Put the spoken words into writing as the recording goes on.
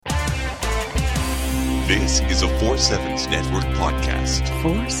This is a 4-7s Network podcast.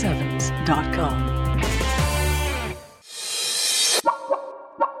 47s.com.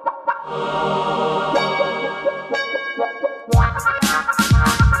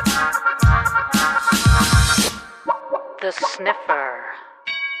 The Sniffer.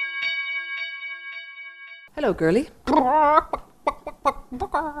 Hello, girlie.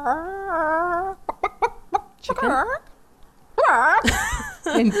 Chicken?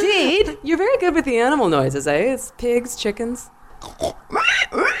 Indeed. You're very good with the animal noises, eh? It's pigs, chickens.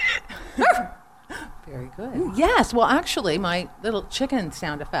 Very good. Yes, well, actually, my little chicken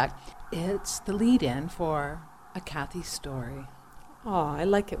sound effect, it's the lead-in for a Cathi story. Oh, I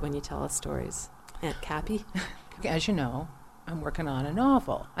like it when you tell us stories. Aunt Cappy. As you know, I'm working on a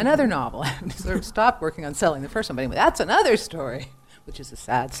novel, another novel. I sort of stopped working on selling the first one, but anyway, that's another story, which is a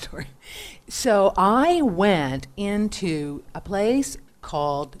sad story. So I went into a place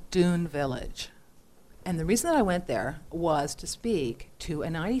called Dune Village. And the reason that I went there was to speak to a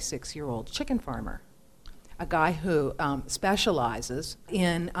 96-year-old chicken farmer, a guy who specializes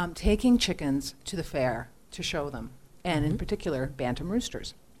in taking chickens to the fair to show them, and in particular, bantam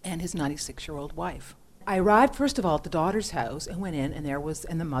roosters, and his 96-year-old wife. I arrived, first of all, at the daughter's house and went in, and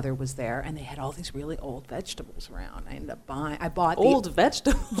the mother was there, and they had all these really old vegetables around. I bought Old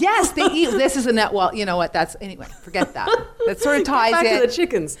vegetables? Yes, they eat. This is well, you know what, anyway, forget that. That sort of ties Back in. to the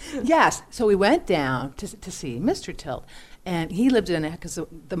chickens. Yes, so we went down to see Mr. Tilt, and he lived in it because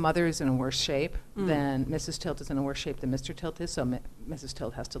the mother is in a worse shape than Mrs. Tilt is in a worse shape than Mr. Tilt is, so Mrs.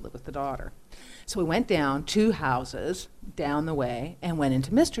 Tilt has to live with the daughter. So we went down 2 houses down the way and went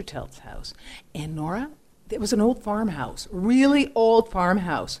into Mr. Tilt's house. And Nora, it was an old farmhouse, really old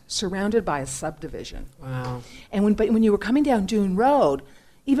farmhouse, surrounded by a subdivision. Wow. And when you were coming down Dune Road,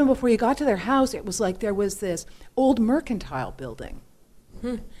 even before you got to their house, it was like there was this old mercantile building.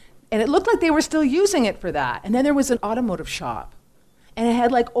 And it looked like they were still using it for that. And then there was an automotive shop. And it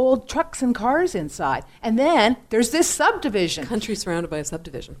had like old trucks and cars inside. And then there's this subdivision. Country surrounded by a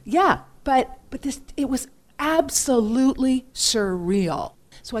subdivision. Yeah, but it was absolutely surreal.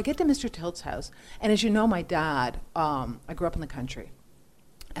 So I get to Mr. Tilt's house, and as you know, my dad, I grew up in the country,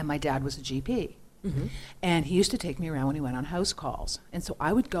 and my dad was a GP. And he used to take me around when he went on house calls. And so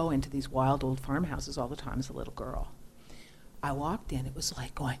I would go into these wild old farmhouses all the time as a little girl. I walked in, it was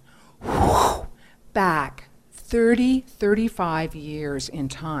like going back 30, 35 years in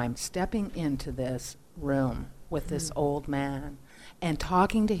time, stepping into this room with this old man and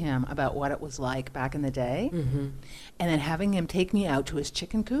talking to him about what it was like back in the day, and then having him take me out to his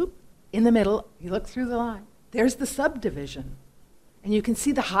chicken coop. In the middle, you look through the line, there's the subdivision, and you can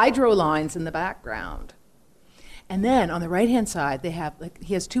see the hydro lines in the background. And then on the right-hand side,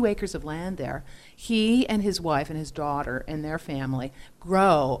 he has 2 acres of land there. He and his wife and his daughter and their family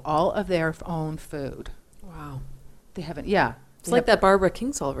grow all of their own food. Wow. They haven't, yeah. It's like that Barbara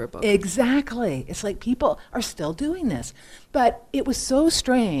Kingsolver book. Exactly. It's like people are still doing this. But it was so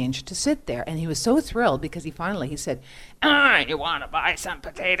strange to sit there, and he was so thrilled because he said, you want to buy some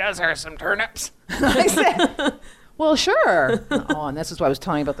potatoes or some turnips? I said, well, sure. And this is what I was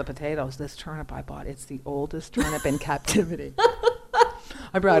telling you about the potatoes. This turnip I bought, it's the oldest turnip in captivity.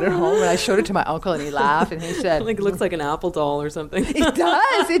 I brought it home, and I showed it to my uncle, and he laughed, and he said... Like it looks like an apple doll or something. It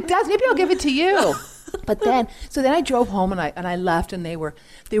does. Maybe I'll give it to you. But then I drove home, and I left, and they were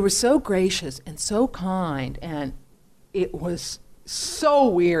so gracious and so kind, and it was so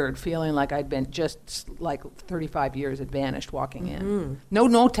weird feeling like I'd been just like 35 years had vanished walking in.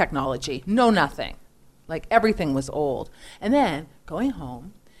 No technology, no nothing. Like everything was old. And then going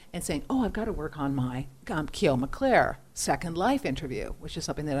home and saying, I've got to work on my Keogh McClare Second Life interview, which is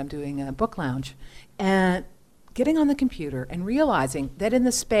something that I'm doing in a book lounge. And getting on the computer and realizing that in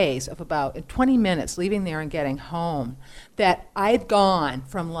the space of about 20 minutes leaving there and getting home, that I'd gone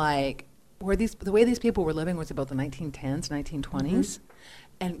from like, the way these people were living was about the 1910s, 1920s,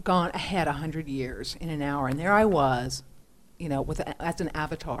 and gone ahead 100 years in an hour. And there I was, as an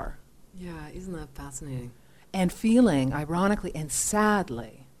avatar. Yeah, isn't that fascinating? And feeling, ironically and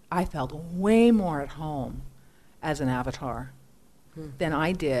sadly, I felt way more at home as an avatar than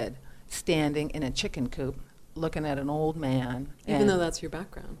I did standing in a chicken coop looking at an old man. Even though that's your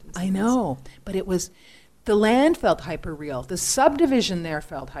background. I know, but the land felt hyper-real. The subdivision there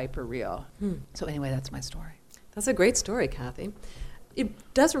felt hyper-real. So anyway, that's my story. That's a great story, Cathi.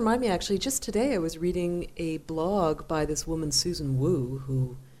 It does remind me, actually, just today I was reading a blog by this woman, Susan Wu,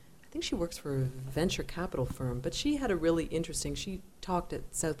 who I think she works for a venture capital firm, but she had a really interesting, she talked at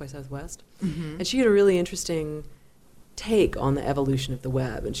South by Southwest, and she had a really interesting take on the evolution of the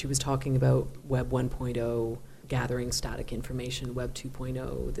web, and she was talking about Web 1.0, gathering static information, Web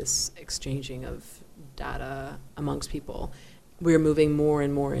 2.0, this exchanging of data amongst people. We're moving more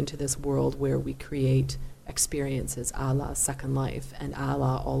and more into this world where we create experiences a la Second Life and a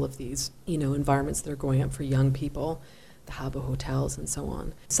la all of these, environments that are growing up for young people, the Habbo hotels and so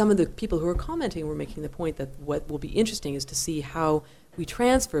on. Some of the people who are commenting were making the point that what will be interesting is to see how we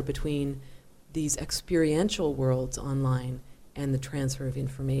transfer between these experiential worlds online and the transfer of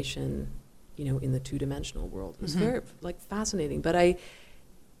information, in the two-dimensional world. It was very fascinating, but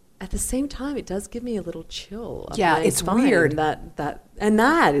at the same time, it does give me a little chill. Yeah, it's weird. That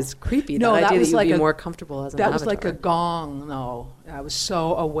is creepy. No, that that idea was that like you'd be more comfortable as an That avatar. was like a gong, though. I was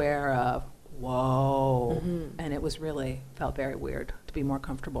so aware of, whoa. And it was really, felt very weird to be more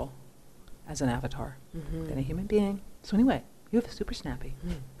comfortable as an avatar than a human being. So anyway, you have a super snappy.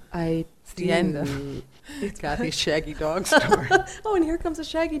 It's the end of it's Cathy's shaggy dog story. Oh, and here comes a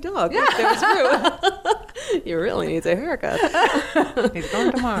shaggy dog. Yeah. There's Rue. He really needs a haircut. He's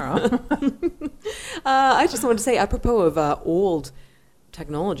going tomorrow. I just wanted to say, apropos of old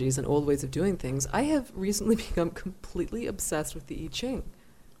technologies and old ways of doing things, I have recently become completely obsessed with the I Ching.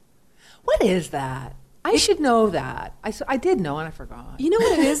 What is that? I should know that. I did know and I forgot. You know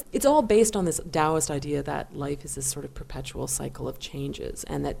what it is? It's all based on this Taoist idea that life is this sort of perpetual cycle of changes,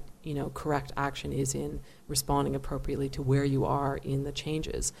 and that, correct action is in responding appropriately to where you are in the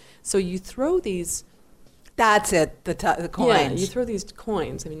changes. So you throw these... That's it, the coins. Yeah, you throw these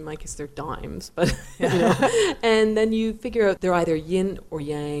coins. I mean, in my case, they're dimes, but, and then you figure out they're either yin or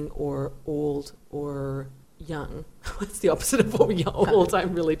yang or old or young. What's the opposite of old?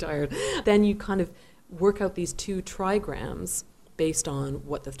 I'm really tired. Then you kind of work out these two trigrams based on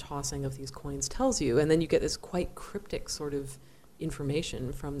what the tossing of these coins tells you, and then you get this quite cryptic sort of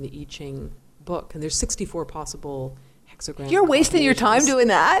information from the I Ching book. And there's 64 possible hexagram. You're wasting your time doing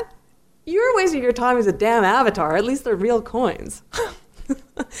that? You're wasting your time as a damn avatar. At least they're real coins.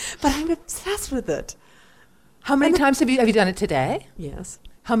 But I'm obsessed with it. How many times have you done it today? Yes.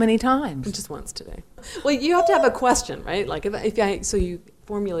 How many times? Just once today. Well, you have to have a question, right? Like so you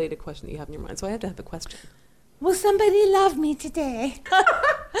formulate a question that you have in your mind. So I have to have a question. Will somebody love me today? Will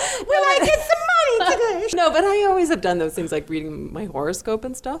I get some money today? No, but I always have done those things like reading my horoscope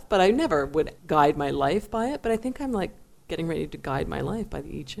and stuff, but I never would guide my life by it. But I think I'm like getting ready to guide my life by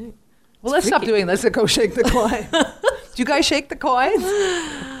the I Ching. Well, let's stop doing this and go shake the coin. Do you guys shake the coins?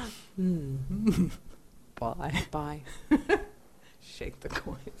 Bye. Bye. Shake the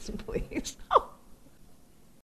coins, please.